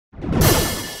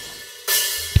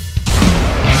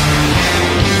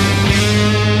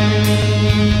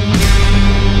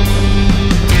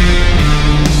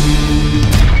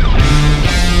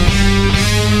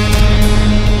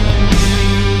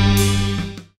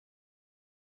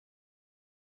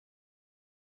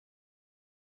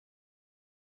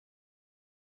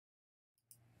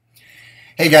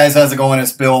Hey guys, how's it going?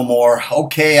 It's Bill Moore.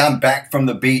 Okay, I'm back from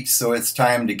the beach, so it's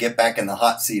time to get back in the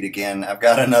hot seat again. I've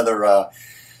got another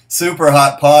super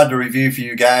hot pod to review for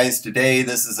you guys today.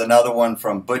 This is another one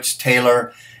from Butch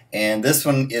Taylor, and this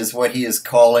one is what he is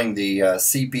calling the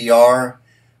CPR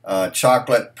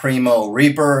Chocolate Primo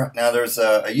Reaper. Now there's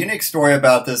a unique story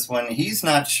about this one. He's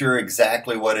not sure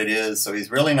exactly what it is, so he's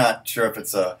really not sure if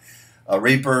it's a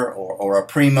Reaper or a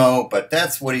Primo, but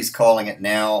that's what he's calling it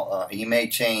now. He may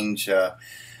change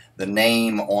the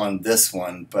name on this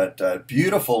one, but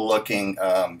beautiful looking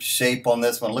shape on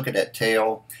this one. Look at that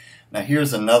tail. Now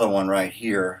here's another one right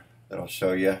here that I'll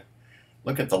show you.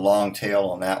 Look at the long tail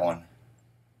on that one.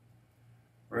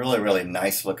 Really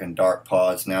nice looking dark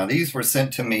paws. Now these were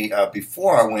sent to me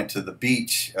before I went to the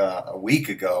beach a week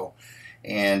ago,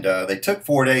 and they took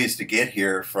 4 days to get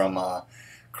here from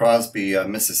Crosby,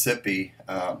 Mississippi,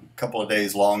 a couple of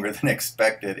days longer than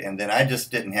expected, and then I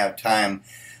just didn't have time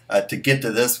to get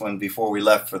to this one before we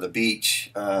left for the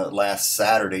beach last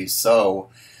Saturday. So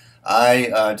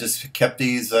I just kept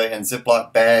these in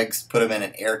Ziploc bags, put them in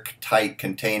an airtight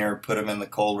container, put them in the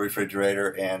cold refrigerator,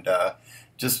 and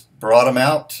just brought them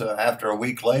out after a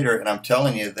week later, and I'm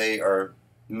telling you, they are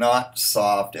not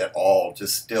soft at all,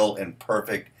 just still in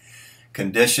perfect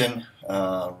condition.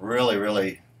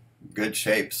 Really good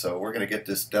shape. So we're going to get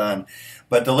this done,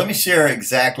 but let me share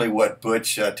exactly what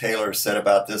Butch Taylor said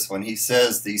about this one. He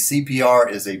says the CPR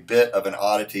is a bit of an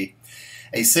oddity.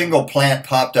 A single plant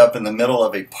popped up in the middle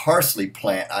of a parsley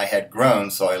plant I had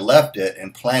grown, so I left it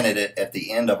and planted it at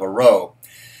the end of a row.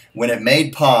 When it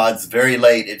made pods very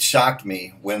late, it shocked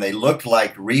me when they looked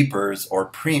like reapers or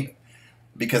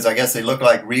because I guess they looked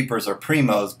like reapers or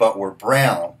primos but were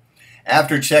brown.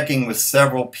 After checking with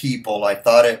several people, I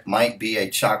thought it might be a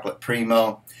chocolate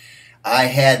primo. I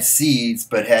had seeds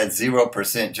but had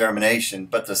 0% germination,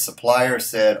 but the supplier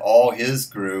said all his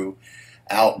grew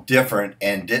out different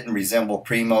and didn't resemble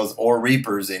primos or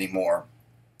reapers anymore.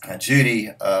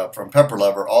 Judy from Pepper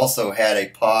Lover also had a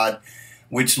pod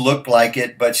which looked like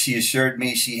it, but she assured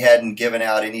me she hadn't given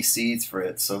out any seeds for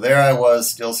it. So there I was,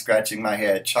 still scratching my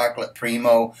head. Chocolate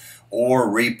primo or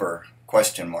reaper?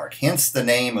 Question mark. Hence the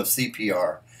name of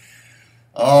CPR.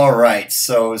 All right,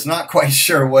 so it's not quite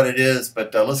sure what it is,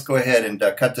 but let's go ahead and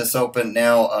cut this open.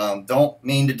 Now, don't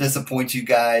mean to disappoint you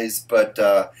guys, but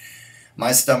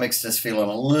my stomach's just feeling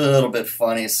a little bit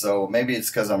funny, so maybe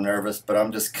it's because I'm nervous, but I'm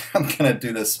going to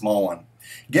do this small one.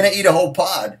 Going to eat a whole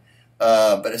pod,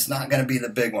 but it's not going to be the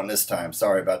big one this time.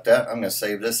 Sorry about that. I'm going to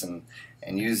save this and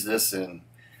use this in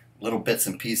little bits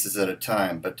and pieces at a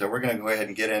time, but we're going to go ahead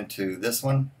and get into this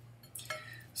one.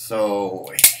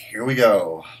 So here we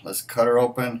go. Let's cut her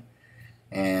open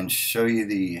and show you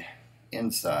the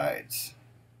insides.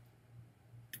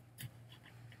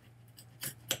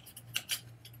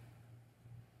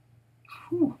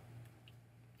 Whew.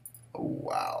 Oh,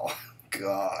 wow.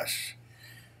 Gosh.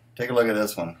 Take a look at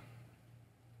this one.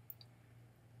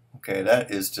 Okay,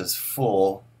 that is just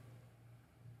full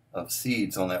of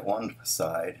seeds on that one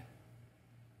side.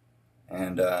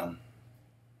 And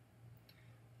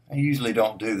I usually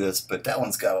don't do this, but that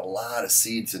one's got a lot of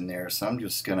seeds in there, so I'm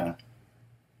just gonna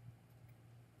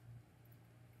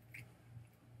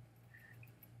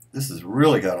this has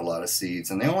really got a lot of seeds,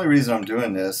 and the only reason I'm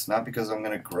doing this, not because I'm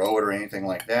gonna grow it or anything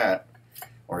like that,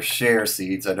 or share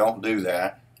seeds. I don't do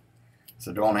that,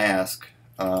 so don't ask.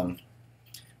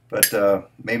 But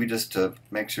maybe just to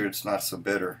make sure it's not so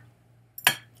bitter.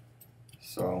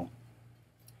 So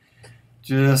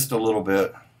just a little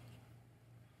bit.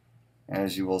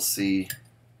 As you will see,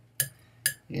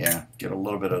 yeah, get a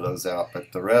little bit of those out,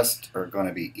 but the rest are going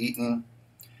to be eaten.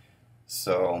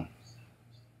 So,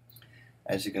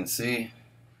 as you can see,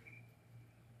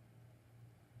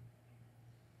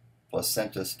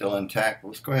 placenta is still intact.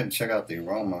 Let's go ahead and check out the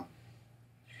aroma.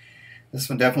 This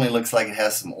one definitely looks like it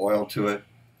has some oil to it.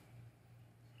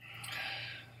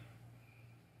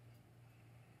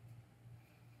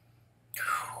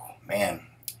 Whew, man,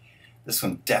 this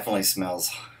one definitely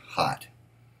smells hot.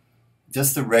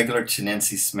 Just the regular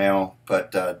chinense smell,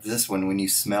 but this one, when you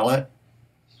smell it,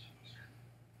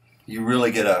 you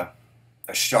really get a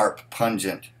sharp,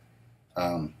 pungent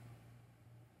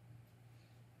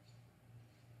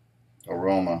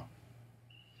aroma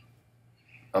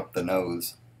up the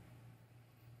nose.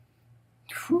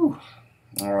 Whew.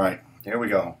 All right, here we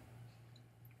go.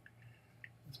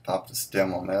 Let's pop the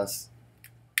stem on this.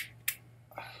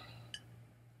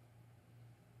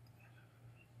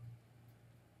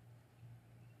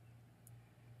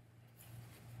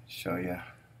 Show you.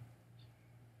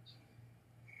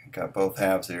 Got both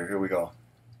halves here. Here we go.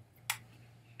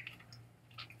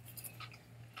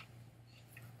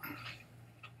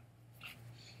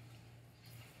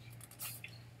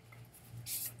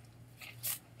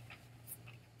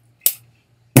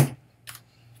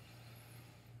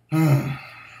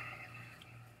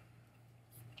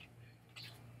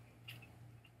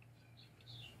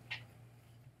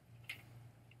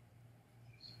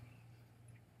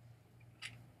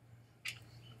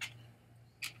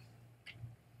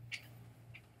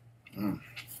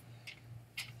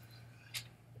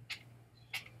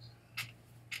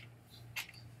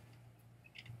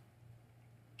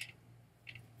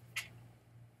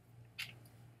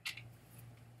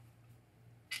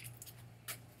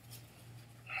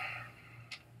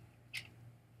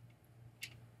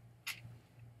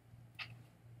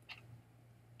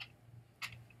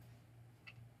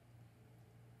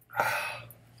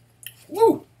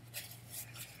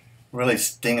 Really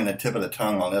stinging the tip of the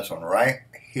tongue on this one right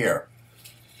here.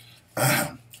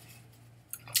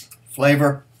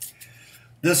 Flavor.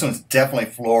 This one's definitely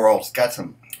floral. It's got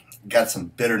some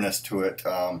bitterness to it.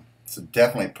 It's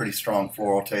definitely a pretty strong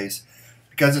floral taste.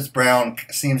 Because it's brown,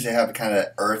 it seems to have a kind of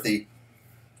earthy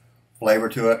flavor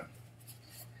to it.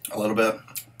 A little bit.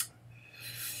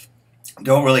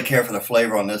 Don't really care for the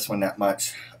flavor on this one that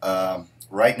much.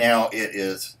 Right now it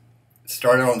is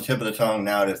started on the tip of the tongue.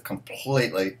 Now it is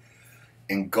completely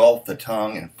engulfed the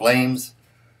tongue in flames.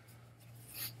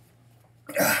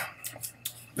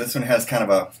 This one has kind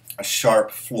of a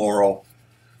sharp floral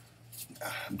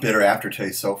bitter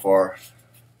aftertaste so far.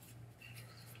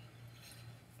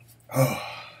 Oh.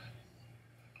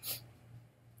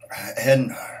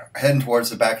 Heading towards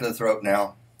the back of the throat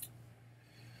now.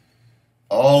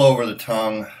 All over the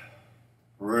tongue.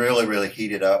 Really, really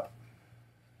heated up.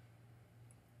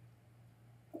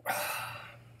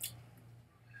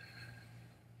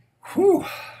 Whew.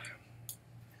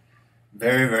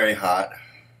 Very, very hot.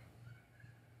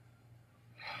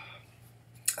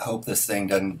 I hope this thing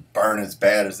doesn't burn as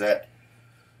bad as that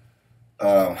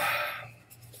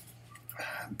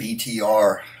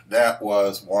BTR. That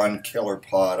was one killer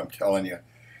pod, I'm telling you.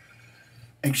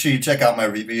 Make sure you check out my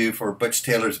review for Butch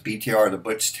Taylor's BTR, the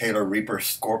Butch Taylor Reaper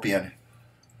Scorpion.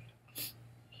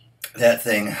 That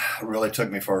thing really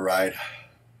took me for a ride.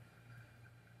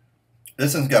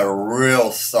 This one's got a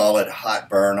real solid hot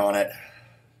burn on it.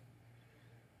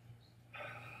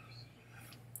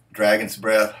 Dragon's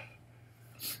breath.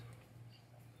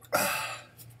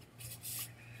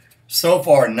 So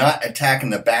far, not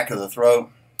attacking the back of the throat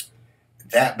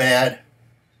that bad.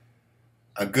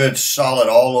 A good solid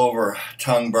all over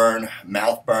tongue burn,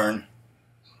 mouth burn.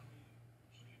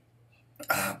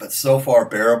 But so far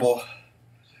bearable.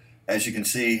 As you can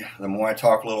see, the more I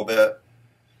talk a little bit,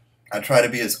 I try to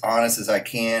be as honest as I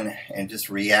can and just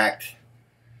react.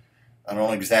 I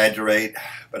don't exaggerate,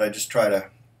 but I just try to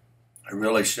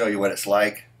really show you what it's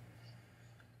like.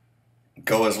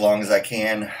 Go as long as I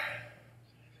can.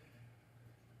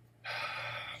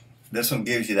 This one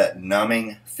gives you that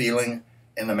numbing feeling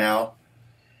in the mouth.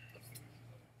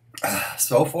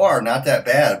 So far, not that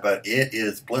bad, but it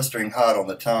is blistering hot on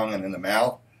the tongue and in the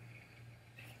mouth.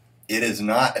 It is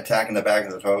not attacking the back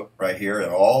of the throat right here at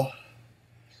all.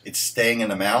 It's staying in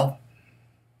the mouth,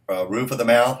 roof of the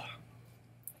mouth,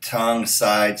 tongue,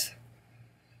 sides,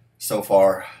 so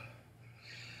far.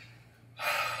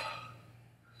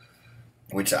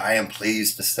 Which I am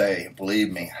pleased to say,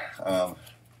 believe me. I'm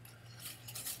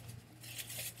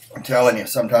telling you,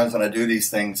 sometimes when I do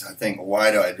these things, I think, why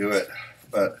do I do it?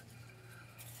 But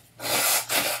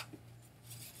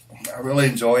I really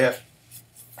enjoy it.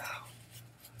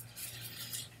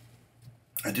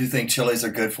 I do think chilies are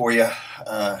good for you.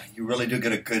 You really do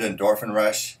get a good endorphin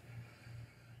rush.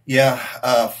 Yeah,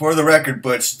 for the record,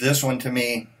 Butch, this one to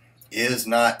me is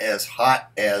not as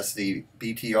hot as the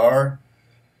BTR.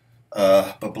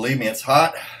 But believe me, it's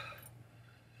hot.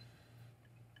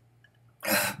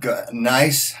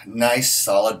 Nice,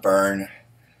 solid burn.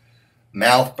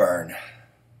 Mouth burn.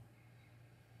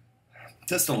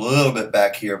 Just a little bit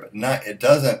back here, but not. It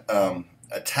doesn't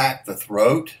attack the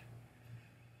throat.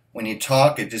 When you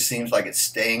talk, it just seems like it's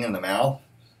staying in the mouth.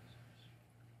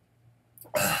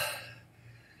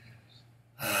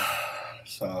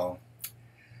 So,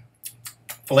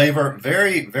 flavor,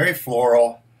 very, very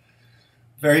floral,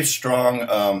 very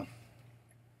strong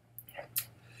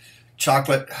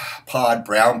chocolate pod,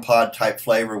 brown pod type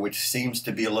flavor, which seems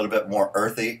to be a little bit more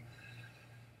earthy.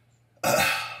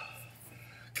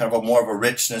 Kind of more of a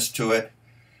richness to it.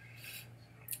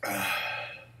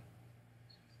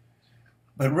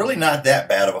 But really not that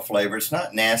bad of a flavor. It's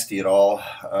not nasty at all,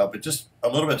 but just a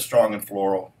little bit strong and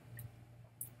floral.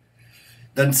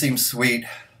 Doesn't seem sweet.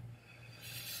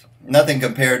 Nothing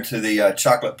compared to the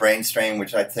chocolate brain strain,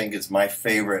 which I think is my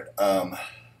favorite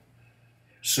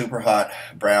super hot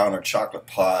brown or chocolate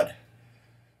pod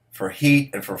for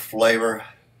heat and for flavor.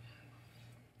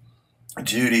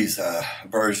 Judy's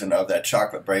version of that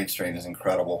chocolate brain strain is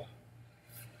incredible.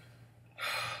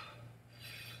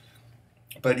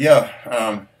 But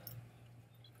yeah,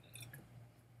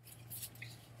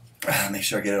 make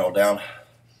sure I get it all down.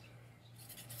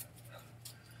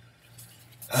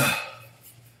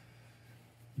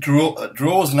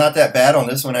 Drool is not that bad on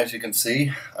this one, as you can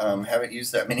see. Haven't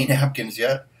used that many napkins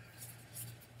yet.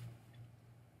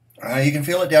 You can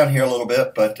feel it down here a little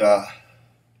bit, but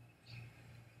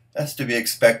that's to be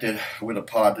expected with a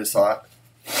pod this hot.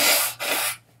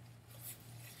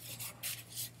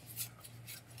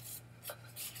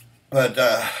 But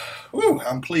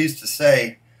I'm pleased to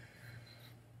say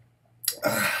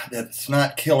it's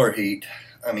not killer heat.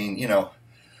 I mean, you know,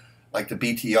 like the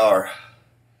BTR.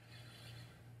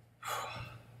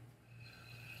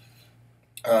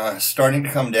 Starting to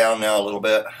come down now a little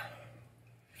bit.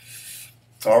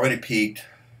 It's already peaked.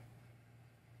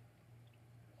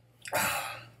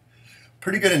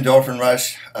 Pretty good endorphin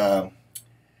rush.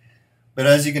 But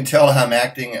as you can tell how I'm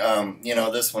acting, you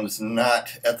know, this one's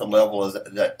not at the level as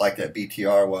that, like that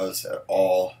BTR was at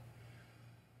all.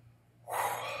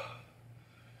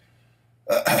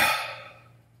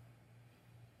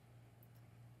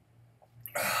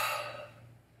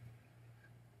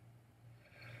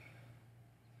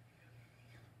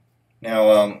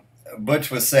 Now, Butch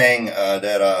was saying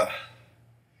that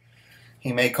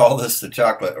he may call this the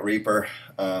Chocolate Reaper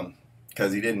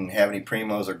because he didn't have any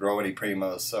Primos or grow any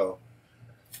Primos, so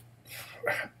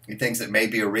he thinks it may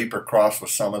be a Reaper crossed with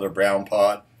some other brown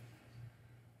pod.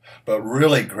 But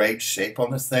really great shape on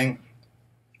this thing.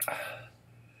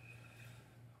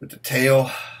 With the tail.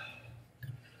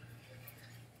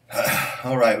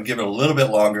 All right, we'll give it a little bit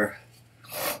longer.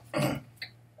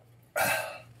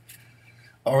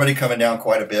 Already coming down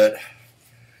quite a bit.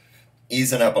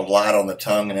 Easing up a lot on the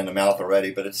tongue and in the mouth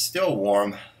already, but it's still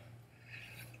warm.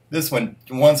 This one,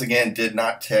 once again, did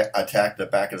not attack the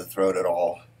back of the throat at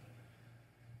all.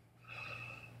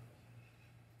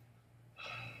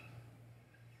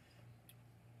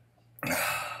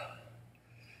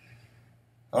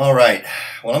 All right,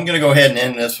 well, I'm going to go ahead and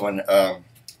end this one.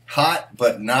 Hot,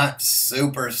 but not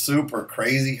super, super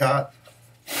crazy hot.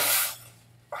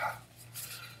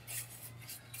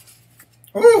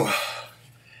 Whew.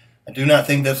 I do not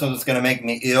think this one's going to make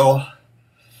me ill.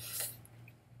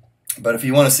 But if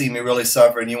you want to see me really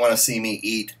suffer and you want to see me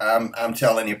eat, I'm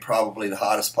telling you, probably the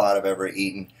hottest pot I've ever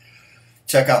eaten.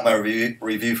 Check out my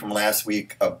review from last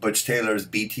week of Butch Taylor's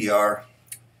BTR.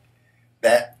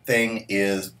 That thing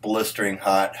is blistering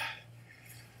hot.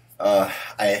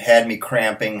 It had me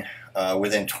cramping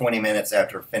within 20 minutes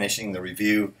after finishing the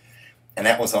review, and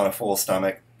that was on a full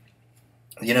stomach.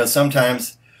 You know,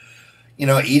 sometimes, you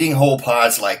know, eating whole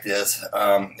pods like this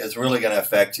is really going to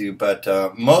affect you, but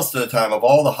most of the time, of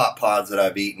all the hot pods that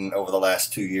I've eaten over the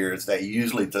last 2 years, that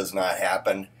usually does not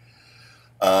happen.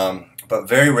 But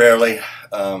very rarely,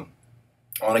 on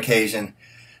occasion,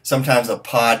 sometimes a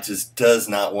pod just does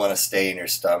not want to stay in your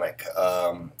stomach.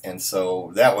 And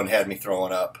so that one had me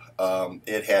throwing up.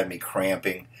 It had me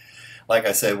cramping, like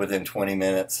I said, within 20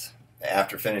 minutes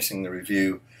after finishing the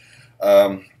review.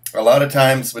 A lot of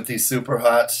times with these super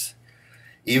hots,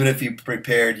 even if you've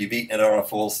prepared, you've eaten it on a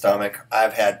full stomach,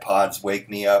 I've had pods wake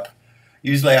me up.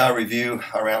 Usually I'll review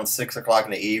around 6 o'clock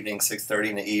in the evening,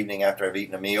 6:30 in the evening after I've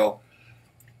eaten a meal.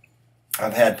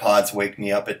 I've had pods wake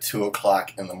me up at 2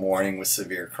 o'clock in the morning with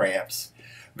severe cramps.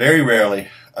 Very rarely,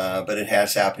 but it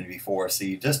has happened before, so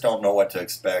you just don't know what to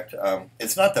expect.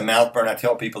 It's not the mouth burn. I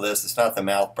tell people this. It's not the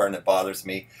mouth burn that bothers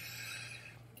me.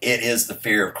 It is the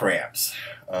fear of cramps.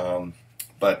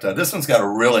 But this one's got a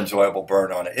real enjoyable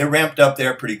burn on it. It ramped up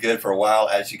there pretty good for a while,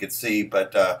 as you can see,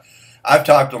 but I've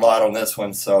talked a lot on this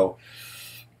one, so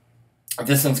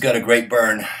this one's got a great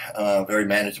burn, very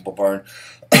manageable burn.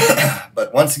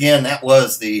 But once again, that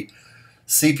was the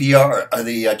CPR,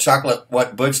 the chocolate,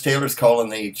 what Butch Taylor's calling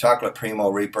the Chocolate Primo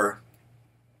Reaper.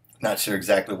 Not sure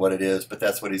exactly what it is, but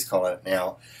that's what he's calling it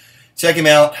now. Check him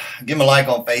out. Give him a like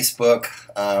on Facebook.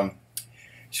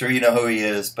 Sure you know who he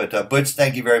is. But Butch,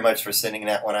 thank you very much for sending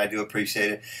that one. I do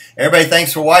appreciate it. Everybody,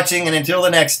 thanks for watching, and until the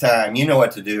next time, you know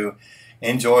what to do.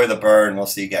 Enjoy the burn. We'll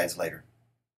see you guys later.